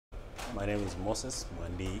My name is Moses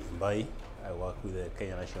Mwandi Imbayi. I work with the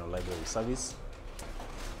Kenya National Library Service.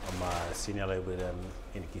 I'm a senior librarian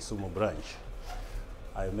in Kisumu branch.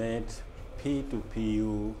 I met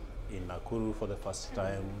P2PU in Nakuru for the first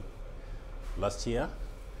time last year,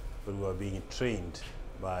 when we were being trained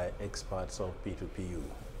by experts of P2PU.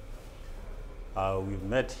 We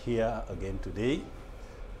met here again today,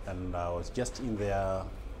 and I was just in their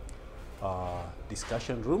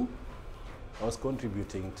discussion room. I was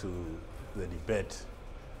contributing to the debate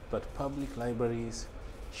that public libraries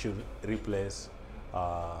should replace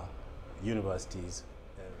universities.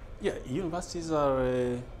 Yeah, universities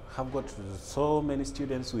have got so many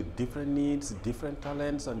students with different needs, different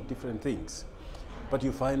talents, and different things. But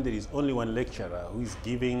you find there is only one lecturer who is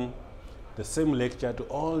giving the same lecture to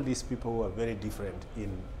all these people who are very different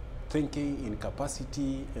in thinking, in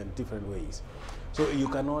capacity, and different ways. So you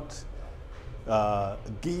cannot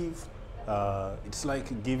it's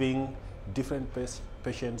like giving different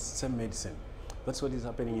patients same medicine. That's what is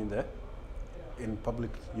happening in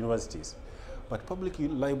public universities. But public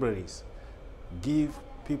libraries give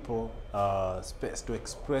people space to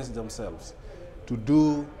express themselves, to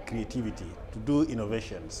do creativity, to do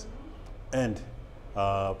innovations, and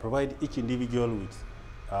provide each individual with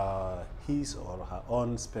his or her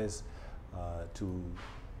own space to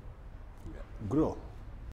grow.